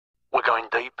in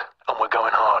deep, and we're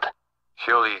going hard.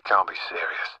 Surely you can't be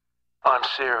serious. I'm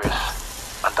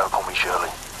serious, and don't call me Shirley.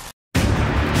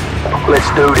 Let's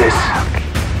do this.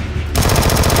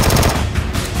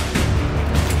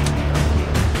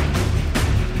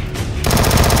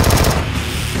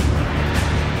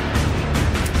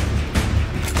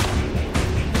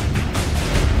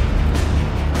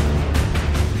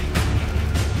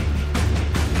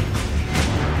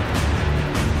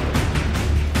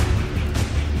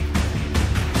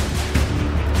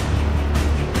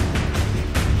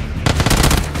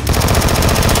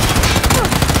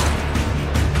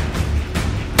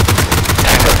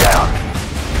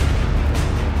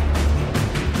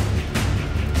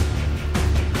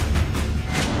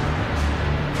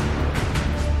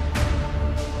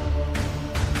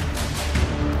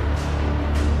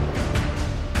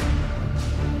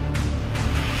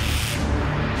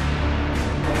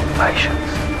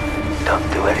 Patience. Don't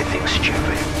do anything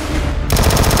stupid.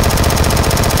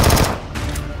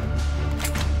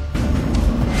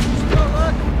 Smell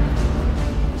that?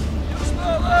 You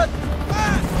smell that?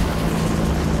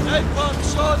 Napalm,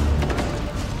 son!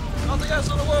 Nothing else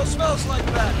in the world smells like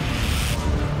that.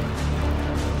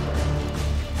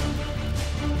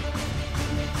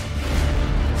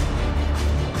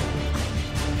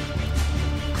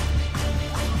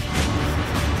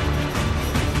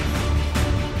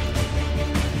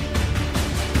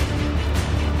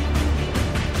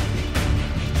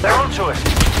 They're onto us.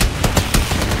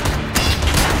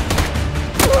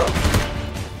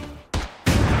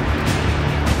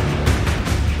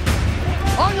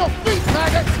 On your feet,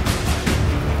 maggot!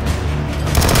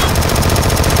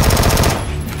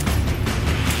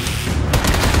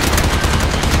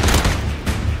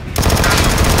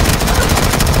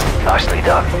 Nicely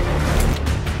done.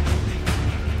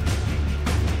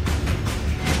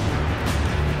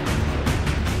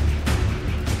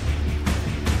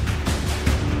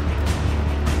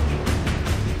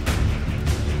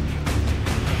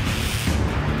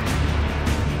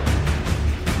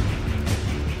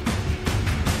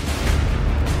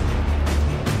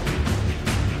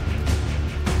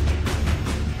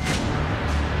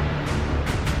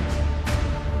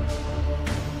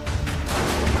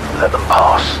 Let them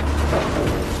pass.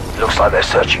 Looks like they're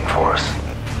searching for us.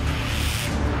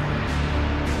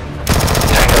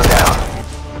 Tango down.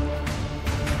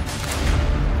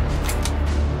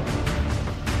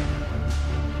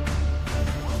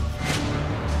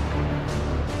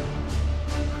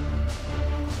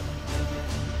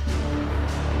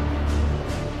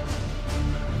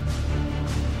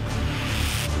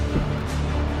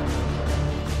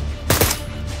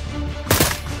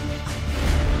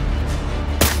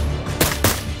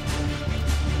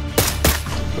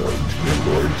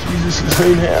 Lord Jesus, this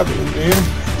ain't happening, man.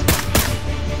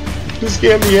 This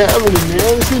can't be happening,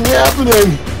 man. This ain't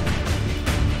happening.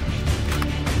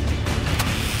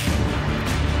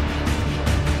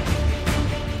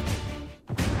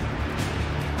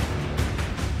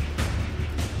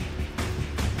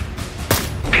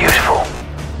 Beautiful.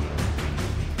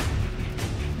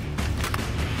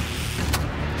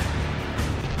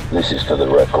 This is for the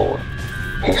record.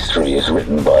 History is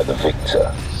written by the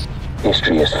victor.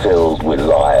 History is filled with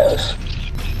liars.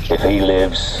 If he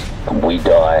lives and we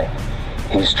die,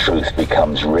 his truth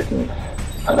becomes written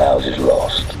and ours is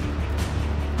lost.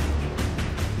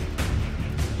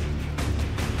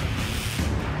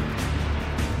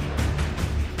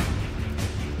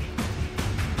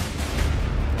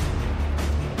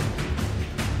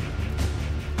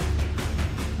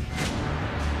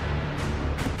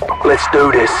 Let's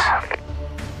do this.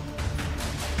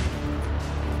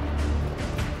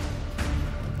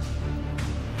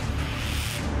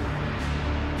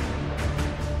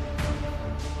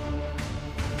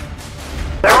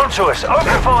 They're onto us.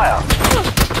 Open fire.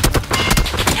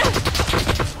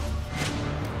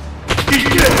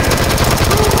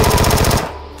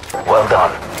 Well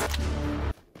done.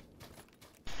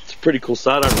 It's a pretty cool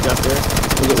sidearm you got there.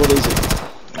 What is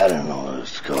it? I don't know what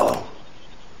it's called.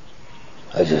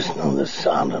 I just know the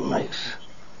sound it makes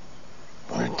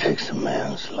when it takes a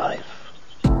man's life.